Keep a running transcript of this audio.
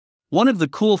One of the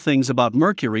cool things about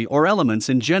Mercury or Elements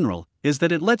in general is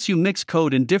that it lets you mix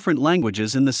code in different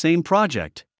languages in the same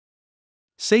project.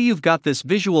 Say you've got this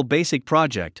Visual Basic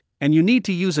project, and you need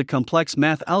to use a complex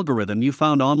math algorithm you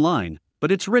found online,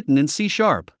 but it's written in C#.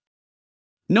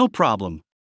 No problem.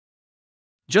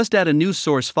 Just add a new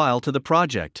source file to the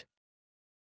project.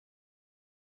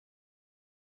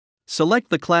 Select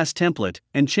the class template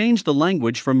and change the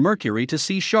language from Mercury to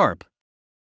C#.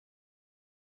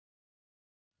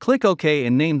 Click OK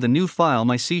and name the new file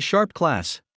my C#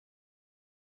 class.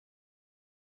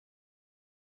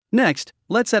 Next,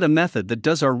 let's add a method that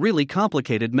does our really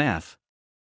complicated math.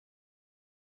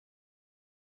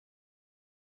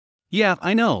 Yeah,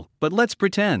 I know, but let's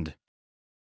pretend.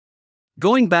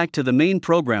 Going back to the main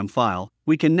program file,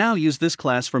 we can now use this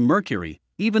class from Mercury,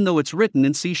 even though it's written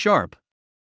in C#.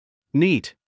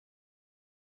 Neat.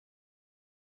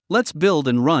 Let's build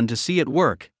and run to see it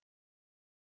work.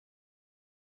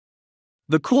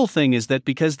 The cool thing is that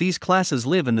because these classes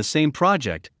live in the same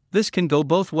project, this can go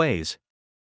both ways.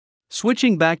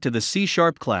 Switching back to the C#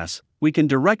 class, we can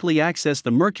directly access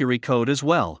the Mercury code as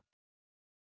well.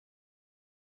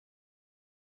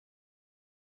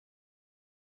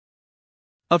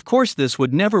 Of course, this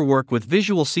would never work with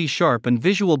Visual C# and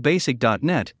Visual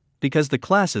Basic.NET, because the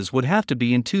classes would have to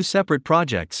be in two separate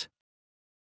projects.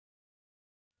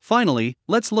 Finally,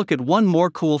 let's look at one more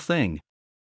cool thing.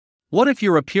 What if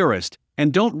you're a purist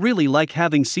and don't really like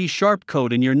having C#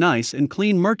 code in your nice and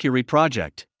clean Mercury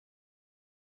project?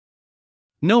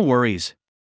 No worries.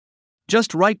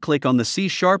 Just right-click on the C#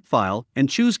 file and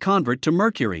choose Convert to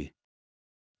Mercury.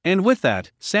 And with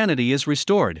that, sanity is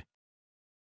restored.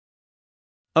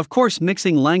 Of course,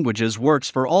 mixing languages works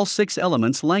for all 6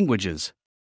 Elements languages: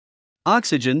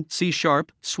 Oxygen, C#,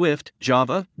 Swift,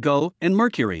 Java, Go, and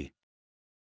Mercury.